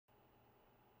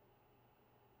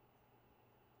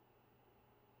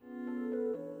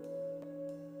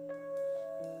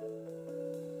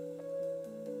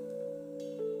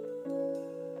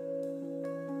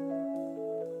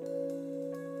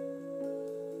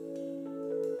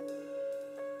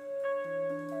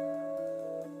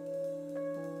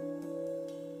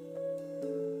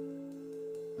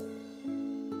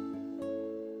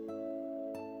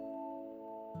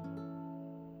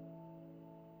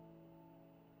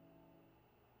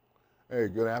Hey,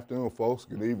 good afternoon, folks.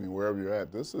 Good evening, wherever you're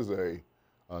at. This is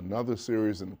another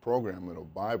series in the program with a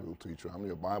Bible teacher. I'm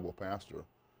your Bible pastor,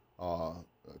 uh,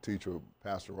 teacher,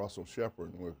 Pastor Russell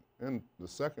Shepard. And we're in the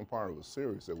second part of a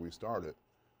series that we started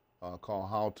called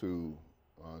How to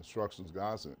Instructions,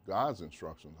 God's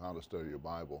Instructions, How to Study Your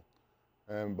Bible.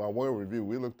 And by way of review,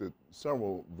 we looked at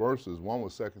several verses. One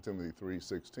was 2 Timothy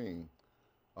 3:16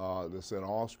 that said,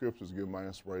 all scriptures given by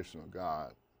inspiration of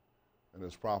God and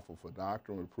is profitable for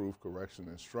doctrine, reproof, correction,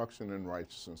 instruction in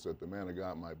righteousness, that the man of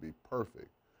God might be perfect,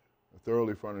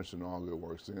 thoroughly furnished in all good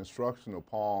works. The instruction of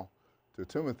Paul to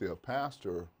Timothy, a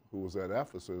pastor who was at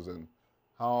Ephesus, and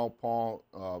how Paul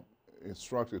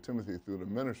instructed Timothy through the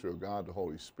ministry of God, the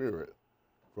Holy Spirit,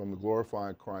 from the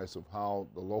glorified Christ, of how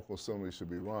the local assembly should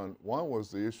be run. One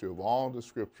was the issue of all the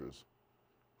scriptures,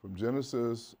 from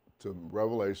Genesis to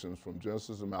Revelations, from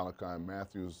Genesis to Malachi,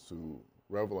 Matthews to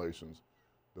Revelations.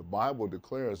 The Bible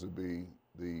declares to be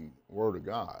the Word of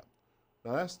God.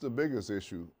 Now that's the biggest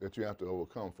issue that you have to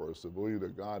overcome first, to believe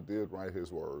that God did write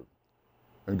His Word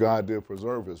and God did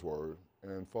preserve His Word.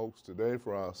 And folks, today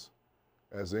for us,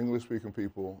 as English-speaking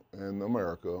people in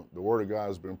America, the Word of God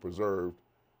has been preserved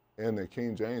in the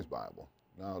King James Bible.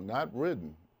 Now, not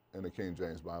written in the King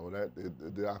James Bible. The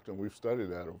doctrine we've studied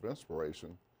that of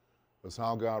inspiration is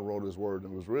how God wrote His Word,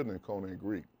 and it was written in Koine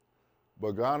Greek.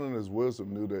 But God in His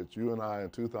wisdom knew that you and I in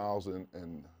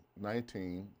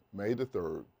 2019, May the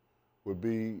 3rd, would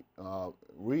be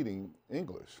reading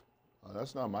English.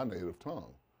 That's not my native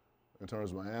tongue in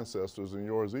terms of my ancestors and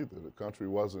yours either. The country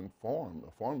wasn't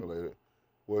formulated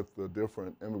with the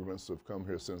different immigrants that have come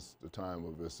here since the time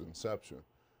of its inception.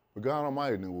 But God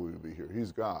Almighty knew we would be here.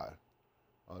 He's God.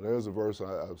 There's a verse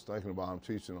I was thinking about, I'm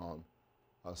teaching on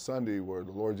Sunday, where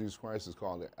the Lord Jesus Christ is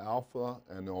called the Alpha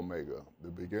and the Omega,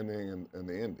 the beginning and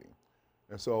the ending.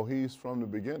 And so He's from the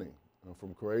beginning,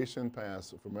 from creation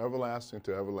past, from everlasting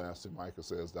to everlasting. Micah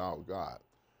says, thou art God.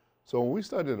 So when we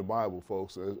study the Bible,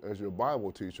 folks, as your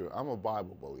Bible teacher, I'm a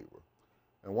Bible believer.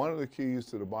 And one of the keys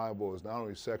to the Bible is not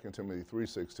only 2 Timothy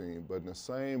 3:16, but in the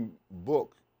same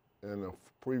book, in the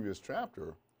previous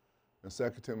chapter, in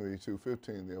 2 Timothy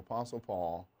 2:15, the Apostle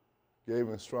Paul gave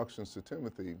instructions to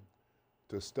Timothy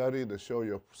to study, to show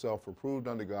yourself approved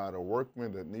unto God, a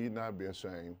workman that need not be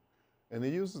ashamed. And he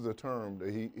uses a term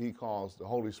that he calls, the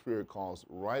Holy Spirit calls,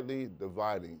 rightly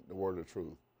dividing the word of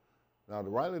truth. Now, to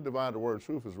rightly divide the word of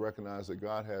truth is recognize that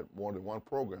God had more than one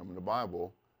program in the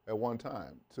Bible at one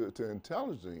time to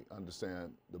intelligently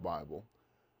understand the Bible.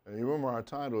 And you remember our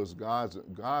title is God's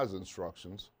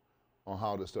Instructions on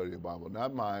how to study the Bible.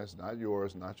 Not mine, not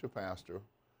yours, not your pastor,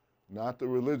 not the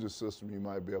religious system you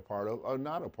might be a part of or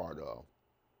not a part of.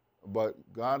 But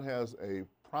God has a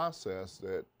process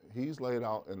that He's laid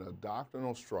out in a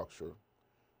doctrinal structure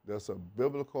that's a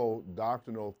biblical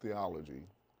doctrinal theology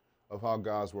of how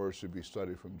God's Word should be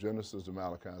studied, from Genesis to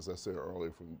Malachi, as I said earlier,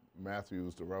 from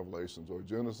Matthews to Revelations, or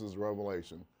Genesis to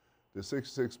Revelation, the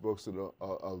 66 books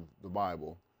of the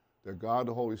Bible that God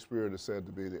the Holy Spirit is said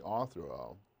to be the author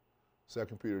of, 2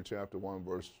 Peter chapter 1,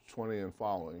 verse 20 and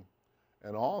following.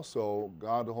 And also,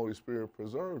 God the Holy Spirit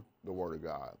preserved the Word of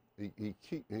God. He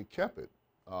kept it.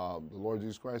 The Lord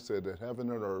Jesus Christ said that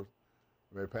heaven and earth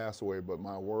may pass away, but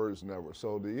my words never.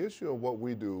 So the issue of what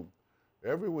we do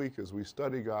every week is we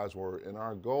study God's Word, and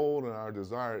our goal and our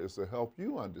desire is to help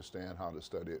you understand how to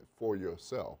study it for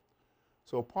yourself.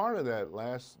 So part of that,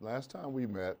 last time we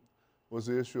met, was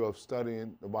the issue of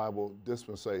studying the Bible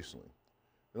dispensationally.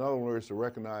 In other words, to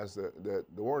recognize that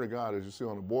the Word of God, as you see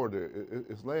on the board there,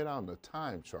 it's laid out in a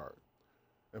time chart.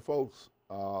 And folks,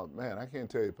 man, I can't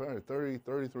tell you, probably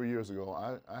 33 years ago,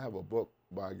 I have a book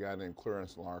by a guy named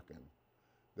Clarence Larkin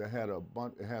that had it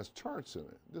has charts in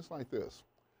it, just like this.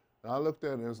 And I looked at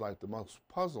it, and it was like the most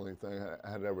puzzling thing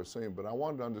I had ever seen, but I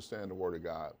wanted to understand the Word of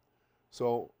God.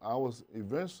 So I was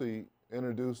eventually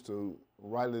introduced to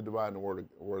rightly dividing the word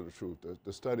of truth,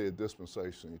 to study it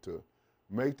dispensationally, to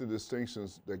make the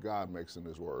distinctions that God makes in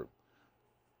His Word.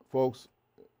 Folks,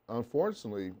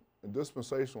 unfortunately,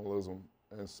 dispensationalism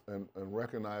and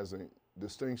recognizing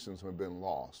distinctions have been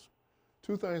lost.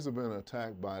 Two things have been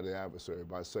attacked by the adversary,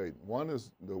 by Satan. One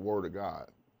is the Word of God.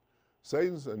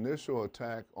 Satan's initial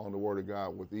attack on the Word of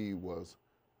God with Eve was,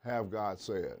 have God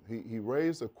said. He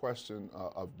raised a question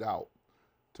of doubt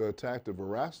to attack the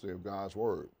veracity of God's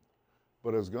Word.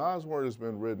 But as God's Word has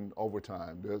been written over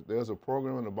time, there's a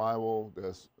program in the Bible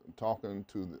that's talking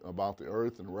about the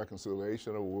earth and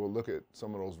reconciliation. We'll look at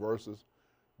some of those verses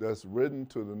that's written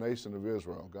to the nation of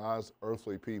Israel, God's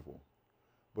earthly people.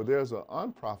 But there's an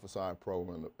unprophesied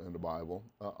program in the Bible,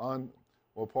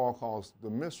 what Paul calls the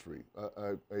mystery,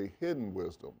 a hidden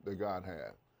wisdom that God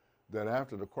had, that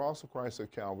after the cross of Christ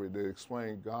at Calvary, they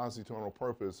explain God's eternal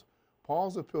purpose.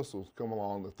 Paul's epistles come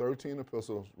along, the 13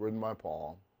 epistles written by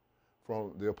Paul,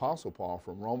 from the Apostle Paul,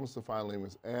 from Romans to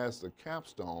Philemon, as the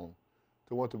capstone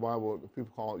to what the Bible,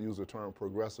 people use the term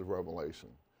progressive revelation.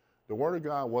 The Word of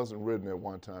God wasn't written at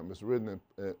one time. It's written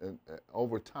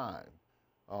over time,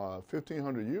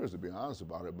 1,500 years to be honest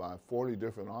about it, by 40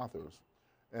 different authors.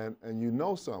 And you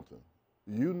know something.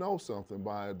 You know something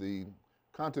by the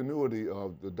continuity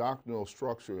of the doctrinal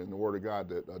structure in the Word of God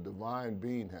that a divine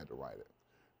being had to write it.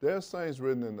 There's things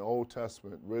written in the Old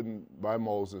Testament, written by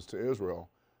Moses to Israel,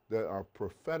 that are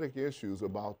prophetic issues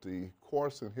about the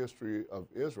course and history of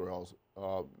Israel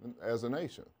as a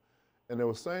nation. And there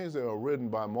were things that are written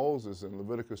by Moses in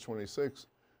Leviticus 26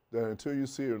 that until you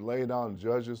see it laid out in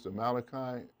Judges to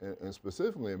Malachi, and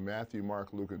specifically in Matthew,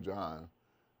 Mark, Luke, and John,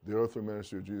 the earthly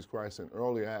ministry of Jesus Christ in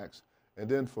early Acts, and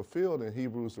then fulfilled in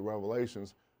Hebrews to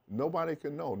Revelations, nobody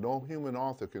can know, no human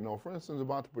author can know. For instance,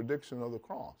 about the prediction of the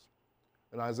cross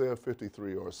in Isaiah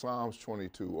 53 or Psalms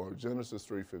 22 or Genesis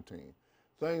 3:15,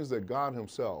 things that God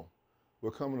himself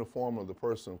will come in the form of the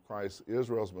person of Christ,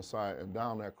 Israel's Messiah, and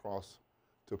down that cross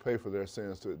to pay for their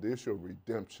sins, to the issue of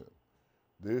redemption,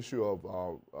 the issue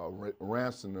of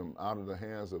ransoming them out of the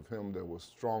hands of him that was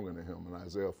stronger than him in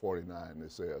Isaiah 49,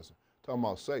 it says, talking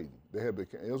about Satan.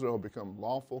 Israel had become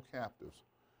lawful captives,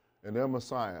 and their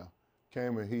Messiah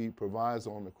came and he provides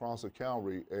on the cross of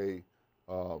Calvary a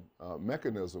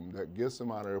mechanism that gets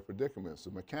them out of their predicaments,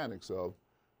 the mechanics of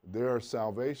their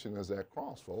salvation is that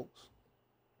cross, folks.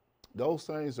 Those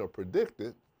things are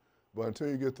predicted, but until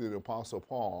you get to the Apostle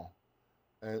Paul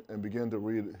and begin to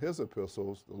read his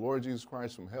epistles, the Lord Jesus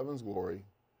Christ from heaven's glory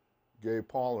gave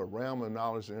Paul a realm of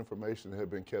knowledge and information that had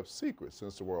been kept secret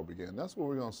since the world began. That's what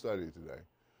we're going to study today.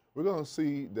 We're going to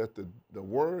see that the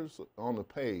words on the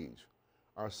page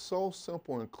are so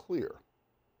simple and clear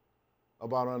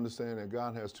about understanding that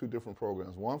God has two different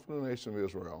programs, one for the nation of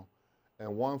Israel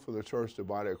and one for the church, the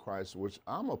body of Christ, which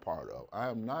I'm a part of. I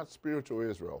am not spiritual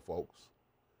Israel, folks.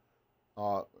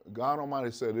 God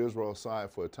Almighty set Israel aside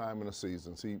for a time and a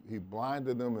season. He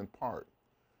blinded them in part.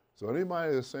 So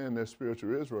anybody that's saying they're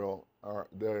spiritual Israel,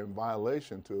 they're in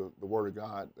violation to the Word of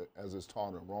God as it's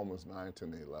taught in Romans 9,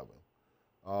 10, and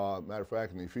 11. Matter of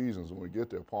fact, in Ephesians, when we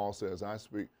get there, Paul says, I,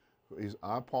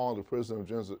 Paul, the prisoner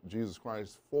of Jesus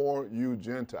Christ, for you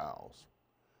Gentiles.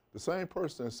 The same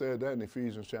person that said that in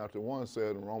Ephesians chapter 1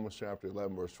 said in Romans chapter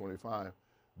 11, verse 25,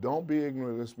 don't be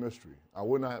ignorant of this mystery. I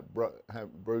would not have,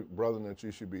 brethren, that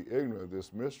you should be ignorant of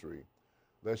this mystery,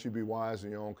 lest you be wise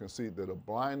in your own conceit, that a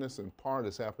blindness in part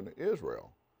has happened to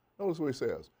Israel. Notice what he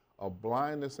says, a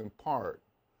blindness in part,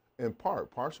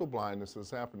 partial blindness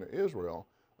has happened to Israel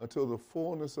until the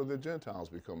fullness of the Gentiles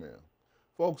become in.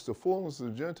 Folks, the fullness of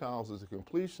the Gentiles is the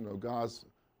completion of God's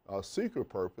secret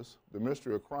purpose, the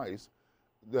mystery of Christ,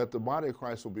 that the body of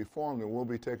Christ will be formed and will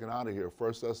be taken out of here.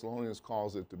 1 Thessalonians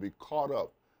calls it to be caught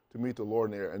up to meet the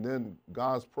Lord in the air. And then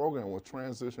God's program will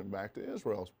transition back to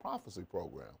Israel's prophecy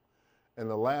program. And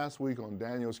the last week on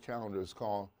Daniel's calendar is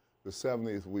called the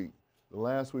 70th week. The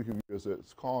last week of years,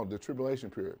 it's called the tribulation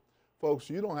period. Folks,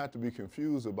 you don't have to be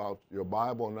confused about your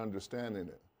Bible and understanding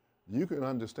it. You can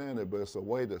understand it, but it's a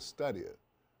way to study it.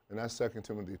 And that's 2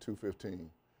 Timothy 2:15,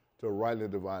 to rightly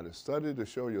divide it. Study to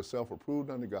show yourself approved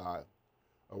unto God,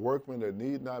 a workman that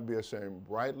need not be ashamed,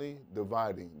 rightly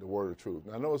dividing the word of truth.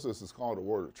 Now notice this is called the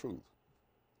word of truth.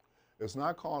 It's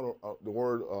not called the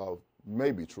word of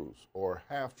maybe truths or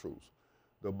half truths.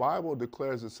 The Bible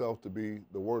declares itself to be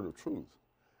the word of truth.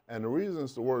 And the reason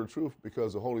it's the word of truth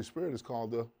because the Holy Spirit is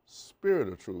called the Spirit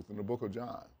of truth in the book of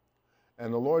John.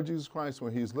 And the Lord Jesus Christ,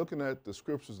 when he's looking at the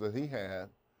scriptures that he had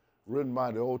written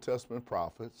by the Old Testament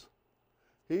prophets,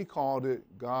 he called it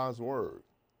God's word.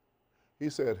 He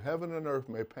said, heaven and earth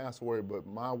may pass away, but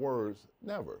my words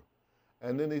never.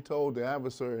 And then he told the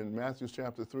adversary in Matthew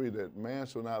chapter 3 that man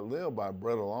shall not live by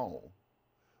bread alone,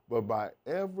 but by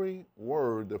every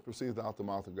word that proceeds out the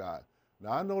mouth of God.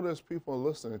 Now, I know there's people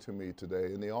listening to me today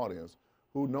in the audience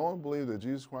who know and believe that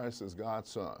Jesus Christ is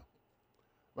God's son.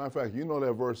 Matter of fact, you know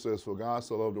that verse says, for God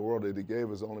so loved the world that he gave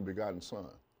his only begotten son.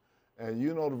 And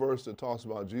you know the verse that talks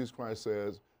about Jesus Christ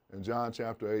says in John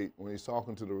chapter 8, when he's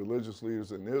talking to the religious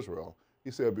leaders in Israel,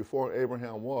 he said, before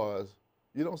Abraham was,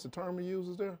 you know what's the term he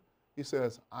uses there? He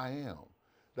says, I am.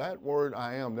 That word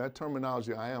I am, that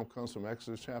terminology I am comes from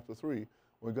Exodus chapter 3,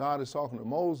 when God is talking to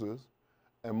Moses,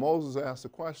 and Moses asked the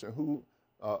question,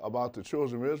 about the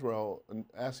children of Israel, and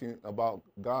asking about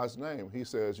God's name. He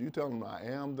says, you tell them I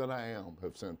am that I am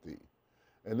have sent thee.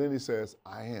 And then he says,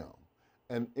 I am.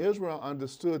 And Israel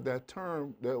understood that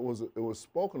term that it was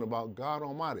spoken about God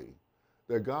Almighty,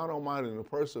 that God Almighty in the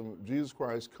person of Jesus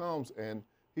Christ comes and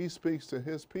he speaks to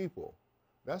his people.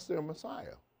 That's their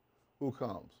Messiah who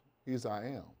comes. He's I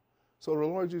am. So the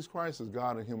Lord Jesus Christ is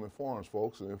God in human forms,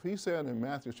 folks. And if he said in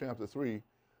Matthew chapter 3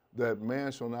 that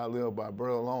man shall not live by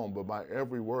bread alone, but by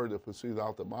every word that proceeds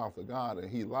out the mouth of God, and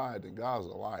he lied, then God's a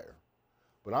liar.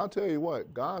 But I'll tell you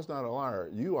what, God's not a liar.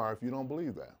 You are if you don't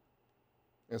believe that.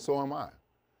 And so am I.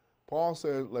 Paul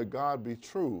said, let God be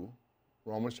true,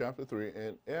 Romans chapter 3,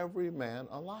 and every man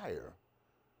a liar.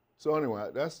 So anyway,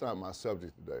 that's not my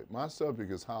subject today. My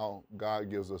subject is how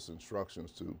God gives us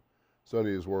instructions to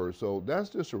study his word. So that's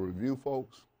just a review,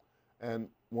 folks. And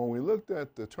when we looked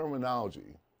at the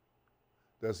terminology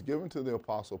that's given to the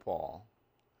Apostle Paul,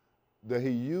 that he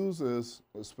uses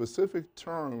specific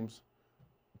terms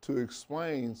to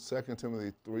explain 2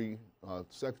 Timothy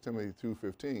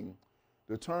 2:15,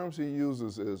 the terms he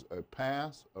uses is a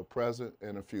past, a present,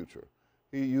 and a future.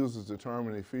 He uses the term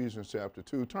in Ephesians chapter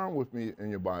 2. Turn with me in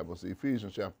your Bibles,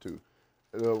 Ephesians chapter 2.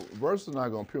 The verse is not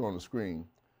going to appear on the screen,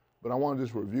 but I want to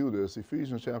just review this.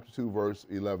 Ephesians chapter 2, verse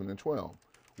 11 and 12.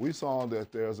 We saw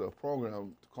that there's a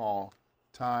program called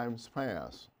Times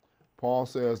Past. Paul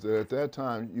says that at that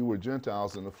time you were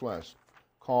Gentiles in the flesh,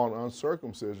 called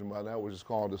uncircumcision by that which is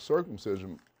called the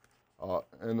circumcision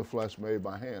in the flesh made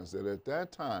by hands. That at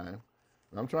that time,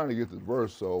 and I'm trying to get this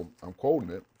verse, so I'm quoting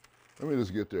it. Let me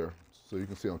just get there so you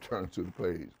can see I'm turning to the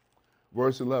page.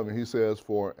 Verse 11, he says,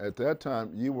 for at that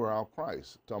time ye were out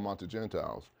Christ, talking about the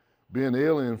Gentiles, being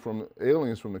aliens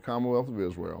from the commonwealth of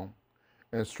Israel,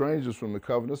 and strangers from the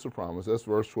covenants of promise. That's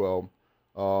verse 12.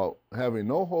 Having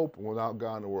no hope without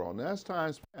God in the world. And that's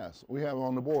times past. We have it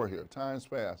on the board here, times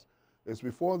past. It's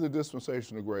before the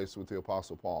dispensation of grace with the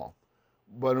Apostle Paul.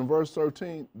 But in verse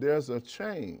 13, there's a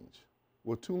change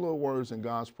with two little words in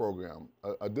God's program,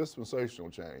 a dispensational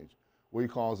change, where he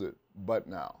calls it, but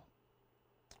now.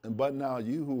 And but now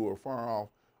you who are far off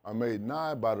are made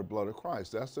nigh by the blood of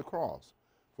Christ. That's the cross.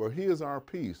 For he is our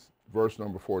peace, verse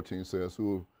number 14 says,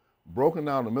 who have broken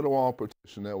down the middle wall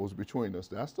partition that was between us.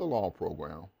 That's the law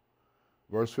program.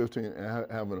 Verse 15, and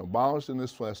having abolished in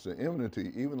this flesh the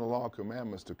enmity, even the law of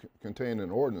commandments to contain in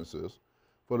ordinances,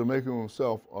 for the making of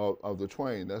himself of the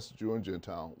twain, that's Jew and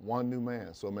Gentile, one new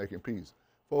man, so making peace.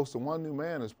 Folks, the one new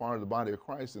man is part of the body of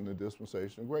Christ in the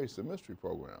dispensation of grace, the mystery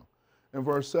program. In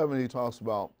verse 7, he talks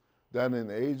about that in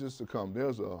the ages to come,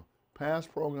 there's a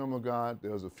past program of God,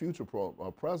 there's a future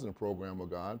present program of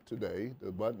God today,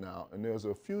 the but now, and there's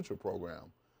a future program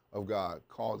of God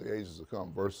called the ages to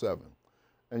come, verse 7.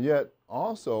 And yet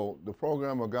also the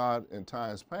program of God in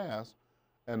times past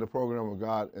and the program of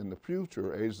God in the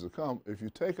future, ages to come, if you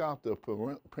take out the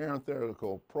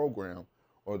parenthetical program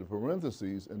or the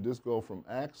parentheses and just go from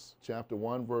Acts chapter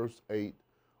 1, verse 8,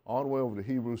 all the way over to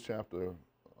Hebrews chapter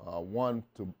 1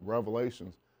 to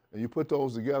Revelations, and you put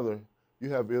those together, you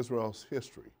have Israel's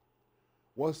history.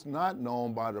 What's not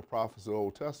known by the prophets of the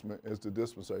Old Testament is the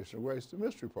dispensation of grace, the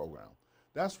mystery program.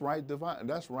 That's rightly dividing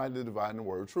the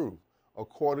word of truth,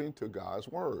 according to God's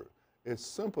word. It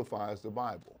simplifies the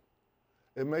Bible.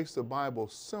 It makes the Bible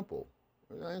simple.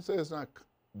 I didn't say it's not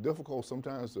difficult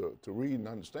sometimes to read and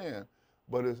understand,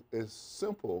 but it's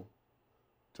simple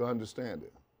to understand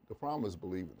it. The problem is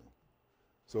believing it.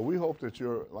 So we hope that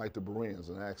you're like the Bereans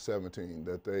in Acts 17,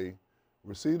 that they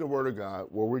receive the word of God,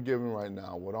 what we're giving right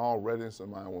now, with all readiness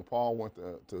in mind. When Paul went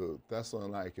to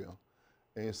Thessalonica,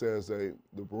 and he says the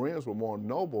Bereans were more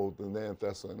noble than they in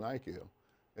Thessalonica,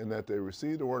 and that they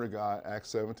received the word of God,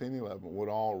 Acts 17:11, with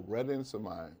all readiness in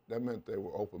mind. That meant they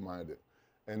were open-minded.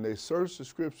 And they searched the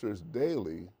scriptures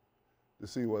daily to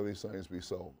see whether these things be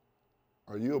so.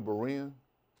 Are you a Berean?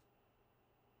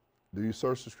 Do you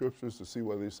search the scriptures to see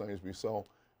whether these things be so?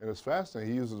 And it's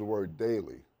fascinating, he uses the word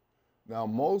daily. Now,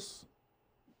 most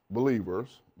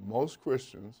believers, most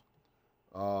Christians,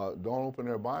 don't open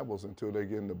their Bibles until they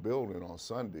get in the building on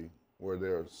Sunday where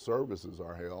their services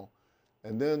are held.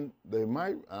 And then they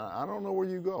might, I don't know where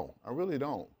you go. I really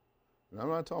don't. And I'm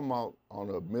not talking about on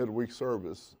a midweek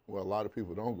service where a lot of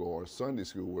people don't go, or Sunday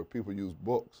school where people use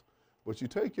books. But you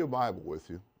take your Bible with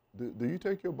you. Do you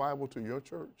take your Bible to your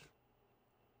church?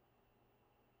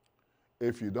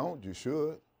 If you don't, you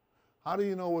should. How do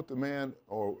you know what the man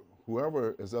or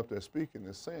whoever is up there speaking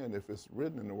is saying if it's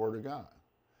written in the Word of God?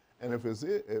 And if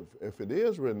it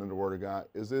is written in the Word of God,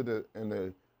 is it in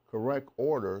the correct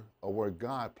order of where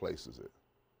God places it?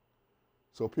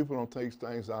 So people don't take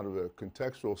things out of a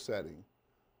contextual setting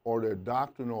or their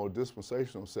doctrinal or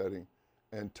dispensational setting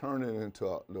and turn it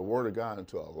into the Word of God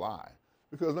into a lie.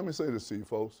 Because let me say this to you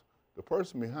folks, the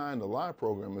person behind the lie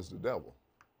program is the devil.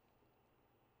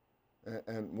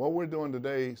 And what we're doing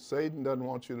today, Satan doesn't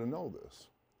want you to know this.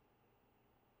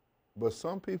 But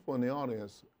some people in the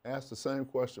audience ask the same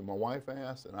question my wife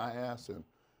asked and I asked, and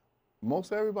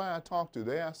most everybody I talk to,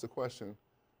 they ask the question,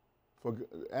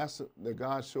 ask that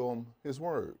God show them His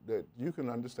Word, that you can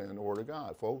understand the Word of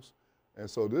God, folks. And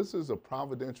so this is a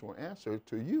providential answer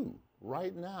to you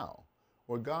right now,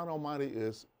 where God Almighty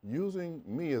is using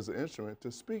me as an instrument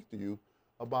to speak to you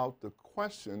about the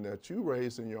question that you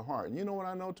raised in your heart. And you know what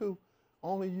I know too?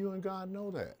 Only you and God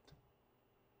know that.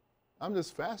 I'm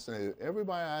just fascinated.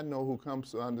 Everybody I know who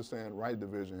comes to understand right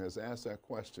division has asked that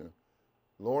question,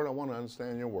 Lord, I want to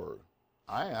understand your word.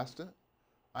 I asked it.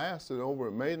 I asked it over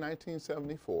in May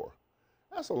 1974.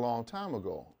 That's a long time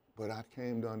ago, but I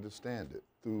came to understand it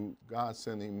through God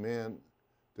sending men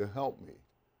to help me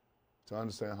to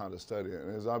understand how to study it.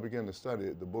 And as I begin to study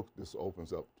it, the book just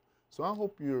opens up. So I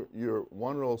hope you're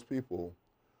one of those people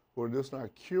who are just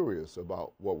not curious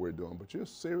about what we're doing, but you're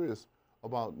serious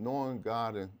about knowing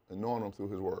God and knowing Him through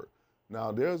His Word.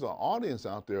 Now, there's an audience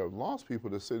out there of lost people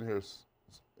that sitting here,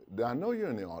 I know you're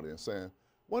in the audience saying,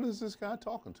 what is this guy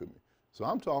talking to me? So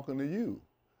I'm talking to you.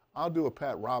 I'll do a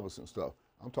Pat Robertson stuff.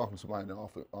 I'm talking to somebody in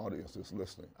the audience that's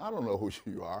listening. I don't know who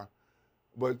you are,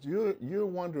 but you're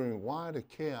wondering why the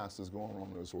chaos is going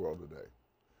on in this world today.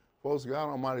 Folks, God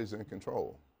Almighty is in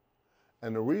control.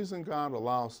 And the reason God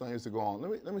allows things to go on,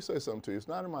 let me say something to you. It's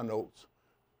not in my notes.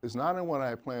 It's not in what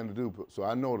I plan to do, so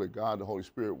I know that God, the Holy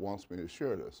Spirit, wants me to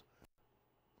share this.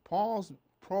 Paul's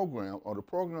program, or the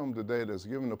program today that's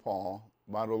given to Paul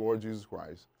by the Lord Jesus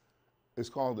Christ,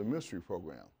 is called the Mystery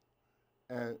Program.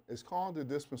 And it's called the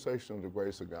Dispensation of the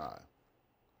Grace of God,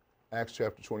 Acts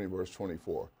chapter 20, verse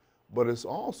 24. But it's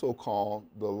also called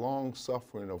the long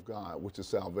suffering of God, which is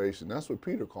salvation. That's what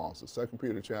Peter calls it, 2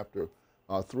 Peter chapter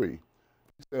 3. He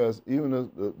says, even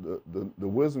the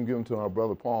wisdom given to our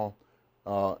brother Paul,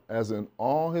 as in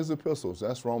all his epistles,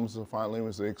 that's Romans and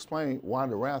Philemon, they explain why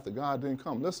the wrath of God didn't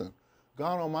come. Listen,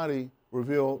 God Almighty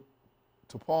revealed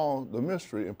to Paul the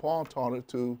mystery, and Paul taught it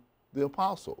to the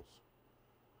apostles.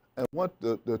 And what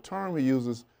the term he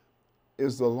uses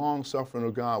is the long suffering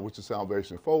of God, which is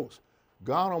salvation. Folks,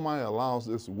 God Almighty allows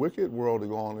this wicked world to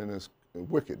go on in its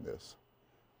wickedness.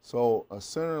 So a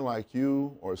sinner like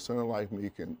you or a sinner like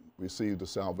me can receive the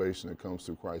salvation that comes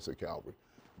through Christ at Calvary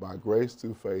by grace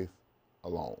through faith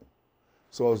alone.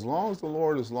 So as long as the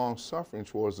Lord is long suffering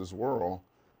towards this world,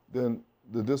 then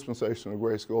the dispensation of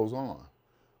grace goes on.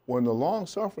 When the long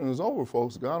suffering is over,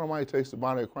 folks, God Almighty takes the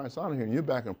body of Christ out of here, and you're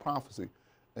back in prophecy,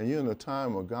 and you're in the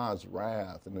time of God's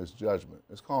wrath and His judgment.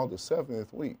 It's called the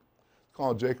 70th week. It's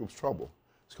called Jacob's trouble.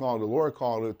 It's called, the Lord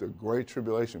called it the Great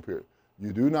Tribulation period.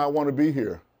 You do not want to be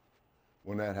here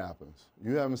when that happens.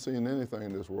 You haven't seen anything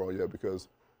in this world yet, because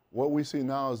what we see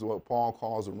now is what Paul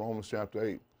calls in Romans chapter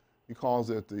 8. He calls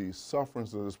it the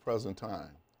sufferings of this present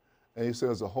time. And he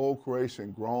says the whole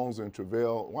creation groans and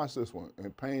travail, watch this one,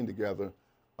 in pain together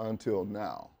until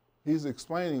now. He's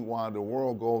explaining why the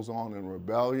world goes on in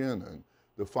rebellion and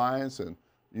defiance, and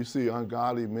you see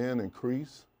ungodly men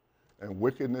increase and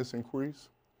wickedness increase.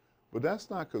 But that's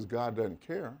not because God doesn't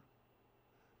care.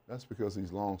 That's because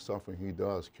He's long suffering. He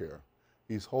does care.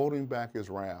 He's holding back His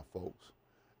wrath, folks.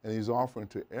 And He's offering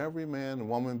to every man,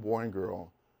 woman, boy, and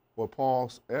girl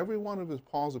what every one of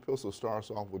Paul's epistles starts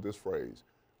off with this phrase,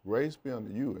 grace be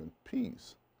unto you and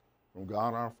peace from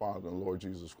God our Father and Lord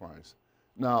Jesus Christ.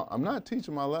 Now, I'm not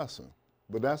teaching my lesson,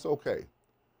 but that's okay,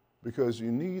 because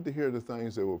you need to hear the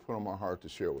things that were put on my heart to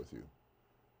share with you.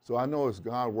 So I know it's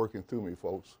God working through me,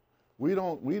 folks. We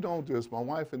don't just, my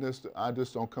wife and this, I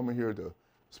just don't come in here to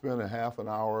spend a half an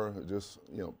hour just,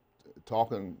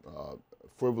 talking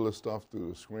frivolous stuff through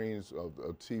the screens of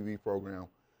a TV program.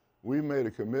 We made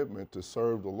a commitment to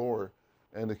serve the Lord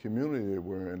and the community that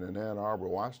we're in Ann Arbor,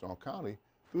 Washington County,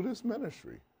 through this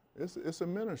ministry. It's a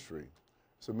ministry.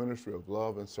 It's a ministry of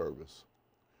love and service.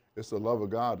 It's the love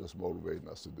of God that's motivating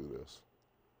us to do this.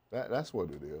 That's what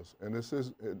it is. And this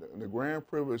is the grand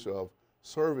privilege of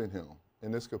serving Him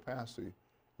in this capacity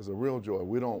is a real joy.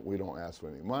 We don't ask for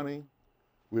any money.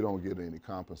 We don't get any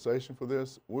compensation for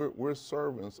this. We're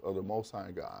servants of the Most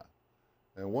High God.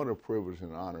 And what a privilege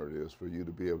and honor it is for you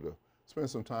to be able to spend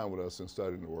some time with us in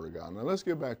studying the Word of God. Now let's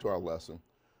get back to our lesson,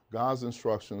 God's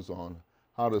instructions on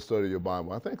how to study your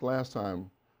Bible. I think last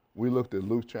time we looked at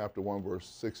Luke chapter 1, verse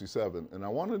 67, and I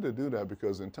wanted to do that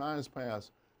because in times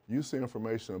past, you see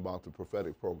information about the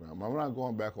prophetic program. I'm not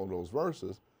going back on those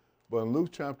verses, but in Luke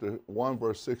chapter 1,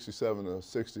 verse 67 to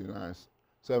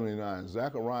 79,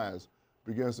 Zacharias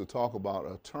begins to talk about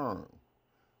a term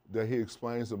that he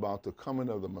explains about the coming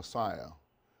of the Messiah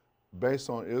based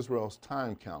on Israel's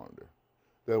time calendar.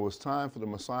 There was time for the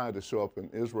Messiah to show up in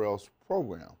Israel's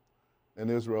program, in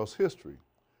Israel's history.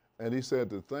 And he said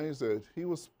the things that he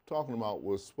was talking about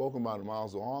was spoken by the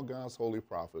mouths of all God's holy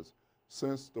prophets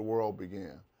since the world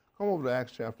began. Come over to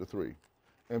Acts chapter 3.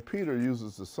 And Peter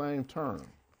uses the same term,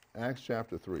 Acts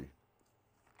chapter 3.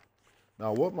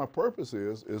 Now, what my purpose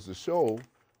is to show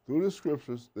through the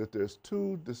scriptures that there's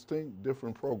two distinct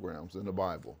different programs in the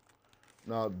Bible.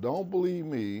 Now, don't believe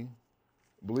me,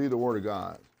 believe the Word of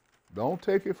God. Don't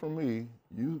take it from me.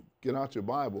 You get out your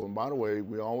Bible. And by the way,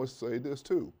 we always say this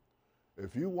too.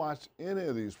 If you watch any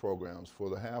of these programs for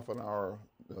the half an hour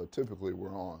typically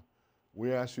we're on,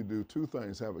 we ask you to do two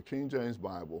things. Have a King James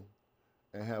Bible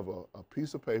and have a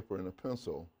piece of paper and a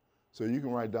pencil so you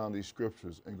can write down these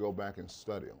scriptures and go back and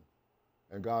study them.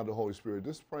 And God, the Holy Spirit,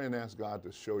 just pray and ask God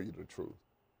to show you the truth.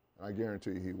 And I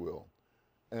guarantee you he will.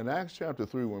 In Acts chapter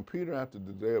 3, when Peter, after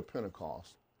the day of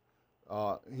Pentecost,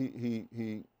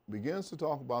 he begins to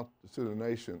talk to the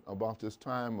nation about this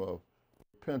time of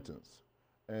repentance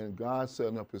and God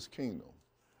setting up his kingdom.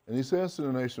 And he says to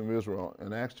the nation of Israel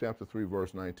in Acts chapter 3,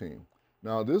 verse 19.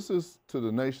 Now, this is to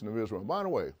the nation of Israel. By the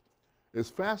way, it's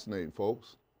fascinating,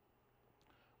 folks.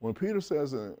 When Peter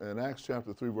says in Acts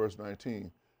chapter 3, verse 19,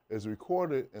 it's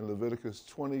recorded in Leviticus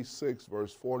 26,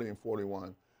 verse 40 and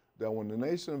 41, that when the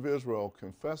nation of Israel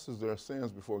confesses their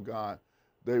sins before God,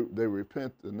 they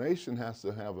repent. The nation has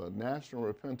to have a national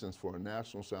repentance for a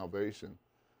national salvation.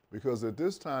 Because at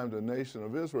this time, the nation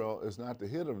of Israel is not the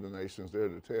head of the nations, they're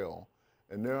the tail.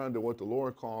 And they're under what the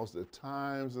Lord calls the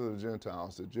times of the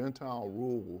Gentiles, the Gentile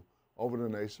rule over the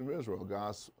nation of Israel,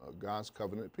 God's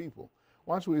covenant people.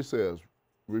 Watch what he says.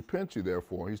 Repent ye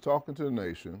therefore. He's talking to the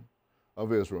nation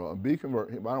of Israel and be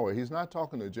converted. By the way, he's not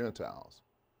talking to Gentiles.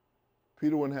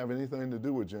 Peter wouldn't have anything to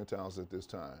do with Gentiles at this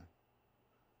time.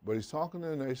 But he's talking to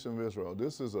the nation of Israel.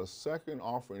 This is a second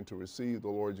offering to receive the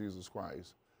Lord Jesus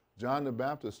Christ. John the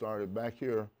Baptist started back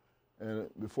here, and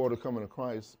before the coming of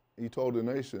Christ, he told the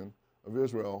nation of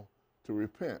Israel to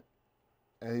repent.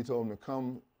 And he told them to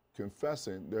come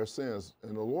confessing their sins.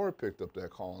 And the Lord picked up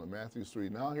that call in Matthew 3.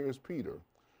 Now here's Peter.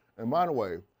 And by the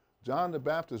way, John the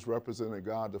Baptist represented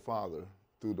God the Father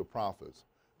through the prophets.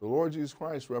 The Lord Jesus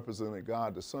Christ represented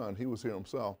God the Son. He was here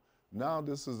himself. Now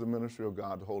this is the ministry of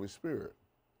God the Holy Spirit.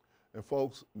 And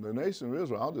folks, the nation of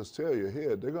Israel, I'll just tell you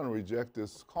ahead, they're going to reject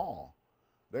this call.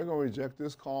 They're going to reject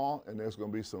this call, and there's going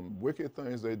to be some wicked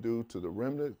things they do to the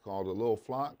remnant called the little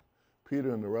flock,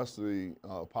 Peter and the rest of the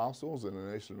apostles in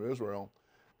the nation of Israel.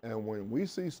 And when we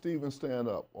see Stephen stand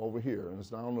up over here, and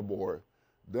it's not on the board,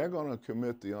 they're going to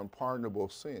commit the unpardonable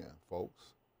sin,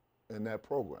 folks, in that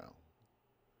program.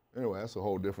 Anyway, that's a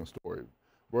whole different story.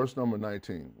 Verse number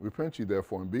 19, repent ye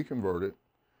therefore and be converted,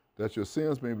 that your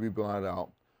sins may be blotted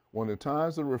out, when the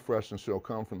times of refreshing shall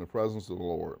come from the presence of the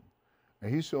Lord.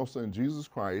 And he shall send Jesus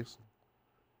Christ,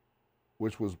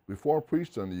 which was before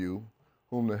preached unto you,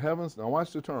 whom the heavens, now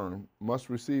watch the term, must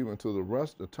receive until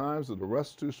the times of the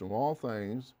restitution of all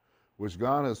things, which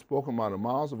God has spoken by the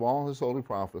mouths of all his holy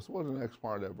prophets. What does the next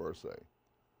part of that verse say?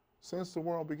 Since the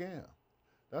world began.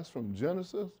 That's from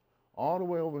Genesis all the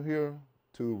way over here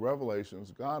to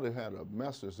Revelations. God had a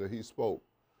message that he spoke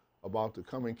about the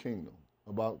coming kingdom,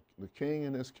 about the king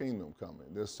and his kingdom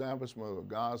coming, the establishment of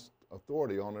God's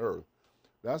authority on earth.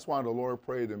 That's why the Lord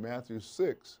prayed in Matthew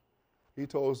 6. He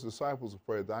told his disciples to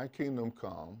pray, thy kingdom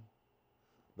come,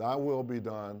 thy will be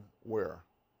done where?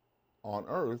 On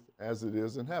earth as it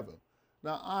is in heaven.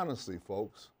 Now, honestly,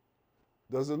 folks,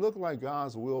 does it look like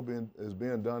God's will is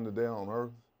being done today on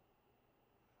earth?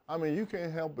 I mean, you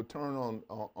can't help but turn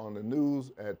on the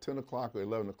news at 10 o'clock or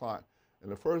 11 o'clock,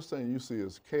 and the first thing you see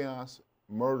is chaos,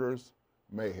 murders,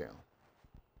 mayhem.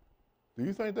 Do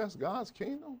you think that's God's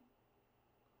kingdom?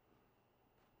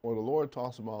 Well, the Lord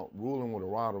talks about ruling with a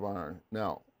rod of iron.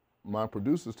 Now, my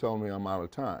producer's telling me I'm out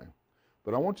of time,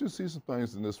 but I want you to see some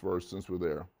things in this verse since we're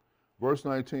there. Verse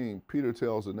 19, Peter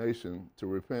tells the nation to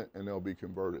repent and they'll be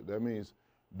converted. That means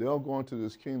they'll go into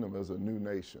this kingdom as a new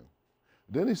nation.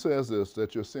 Then he says this,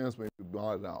 that your sins may be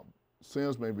blotted out.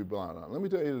 Sins may be blotted out. Let me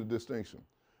tell you the distinction.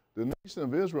 The nation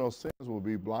of Israel's sins will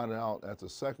be blotted out at the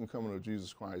second coming of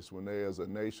Jesus Christ when they as a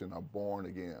nation are born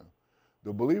again.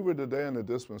 The believer today in the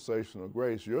dispensation of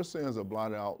grace, your sins are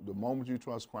blotted out the moment you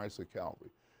trust Christ at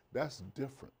Calvary. That's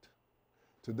different.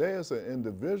 Today it's an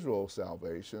individual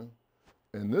salvation.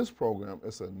 In this program,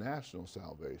 it's a national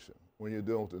salvation. When you're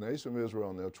dealing with the nation of Israel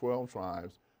and their 12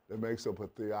 tribes, that makes up a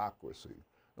theocracy.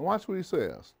 And watch what he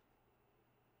says.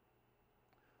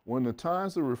 When the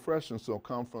times of refreshing shall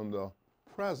come from the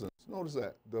presence, notice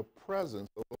that, the presence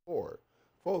of the Lord.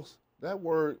 Folks, that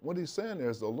word, what he's saying there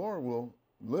is the Lord will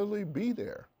literally be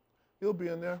there. He'll be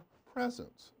in their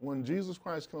presence. When Jesus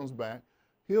Christ comes back,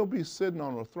 he'll be sitting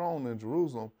on a throne in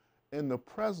Jerusalem, in the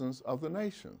presence of the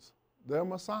nations, their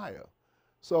Messiah.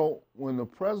 So when the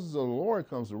presence of the Lord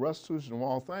comes, the restitution of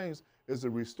all things is the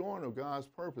restoring of God's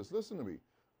purpose. Listen to me.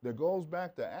 That goes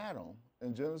back to Adam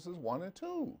in Genesis 1 and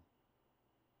 2.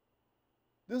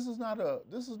 This is not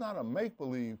a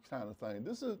make-believe kind of thing.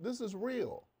 This is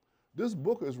real. This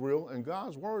book is real and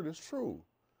God's word is true.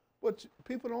 But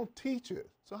people don't teach it.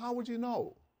 So how would you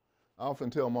know? I often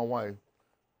tell my wife,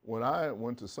 when I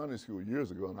went to Sunday school years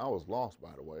ago, and I was lost,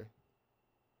 by the way,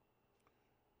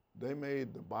 they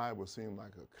made the Bible seem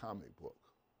like a comic book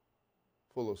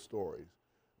full of stories.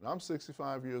 And I'm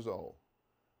 65 years old.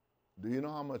 Do you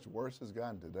know how much worse it's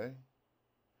gotten today?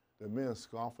 That men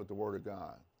scoff at the Word of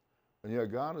God. And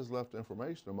yet God has left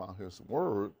information about His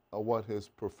Word, of what His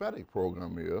prophetic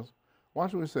program is.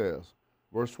 Watch what He says,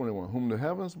 verse 21, whom the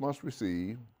heavens must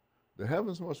receive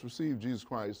Jesus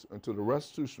Christ unto the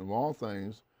restitution of all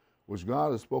things, which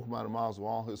God has spoken by the mouths of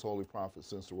all His holy prophets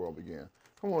since the world began.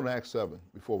 Come on to Acts 7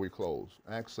 before we close.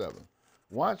 Acts 7.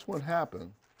 Watch what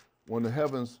happened when the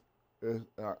heavens,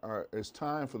 it's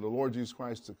time for the Lord Jesus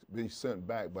Christ to be sent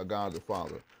back by God the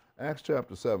Father. Acts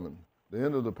chapter 7, the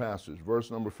end of the passage, verse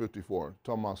number 54,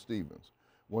 talking about Stevens.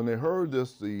 When they heard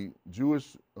this, the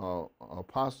Jewish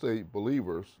apostate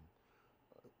believers,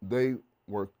 they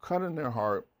were cut in their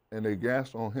heart and they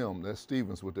gasped on him, that's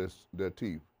Stevens, with their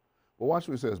teeth. But watch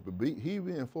what he says, but he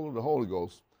being full of the Holy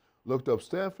Ghost, looked up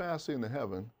steadfastly into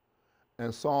heaven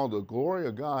and saw the glory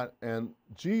of God and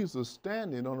Jesus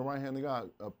standing on the right hand of God.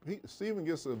 Stephen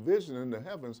gets a vision in the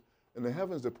heavens, and the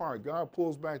heavens depart. God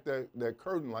pulls back that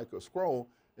curtain like a scroll,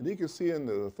 and he can see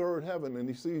into the third heaven, and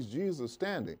he sees Jesus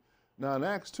standing. Now in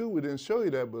Acts 2, we didn't show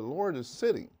you that, but the Lord is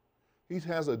sitting. He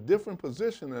has a different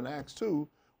position in Acts 2,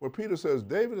 where Peter says,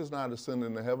 David is not ascended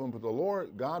into heaven, but the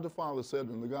Lord, God the Father said,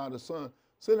 and the God the Son,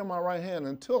 sit on my right hand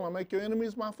until I make your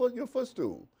enemies your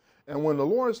footstool. And when the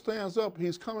Lord stands up,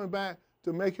 he's coming back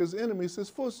to make his enemies his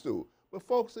footstool. But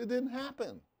folks, it didn't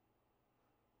happen.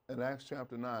 In Acts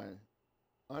chapter 9,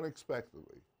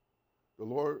 unexpectedly, the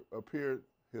Lord appeared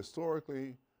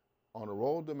historically on the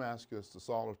road to Damascus to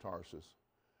Saul of Tarsus.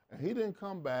 And he didn't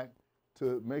come back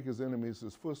to make his enemies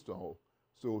his footstool.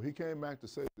 So he came back to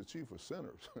save the chief of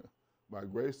sinners by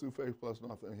grace through faith plus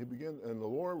nothing. And the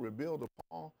Lord revealed to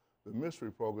Paul the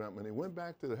mystery program, and he went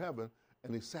back to the heaven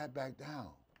and he sat back down.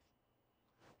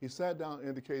 He sat down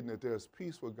indicating that there's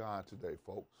peace with God today,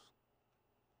 folks.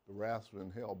 The wrath's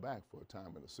been held back for a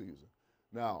time in the season.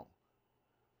 Now,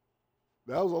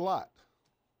 that was a lot,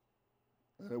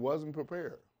 and it wasn't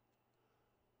prepared,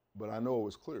 but I know it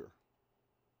was clear.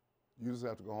 You just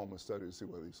have to go home and study to see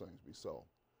whether these things be so.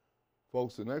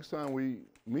 Folks, the next time we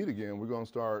meet again, we're going to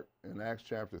start in Acts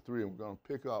chapter 3, and we're going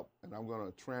to pick up, and I'm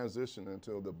going to transition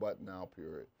into the but now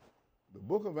period. The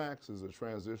book of Acts is a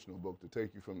transitional book to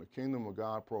take you from the Kingdom of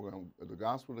God program, the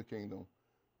gospel of the kingdom,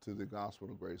 to the gospel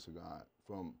of the grace of God.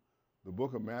 From the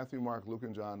book of Matthew, Mark, Luke,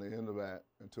 and John, the end of that,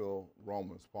 until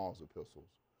Romans, Paul's epistles,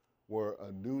 where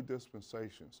a new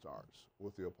dispensation starts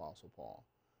with the Apostle Paul.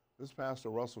 This is Pastor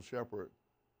Russell Shepard.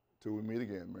 Till we meet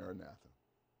again, Maranatha.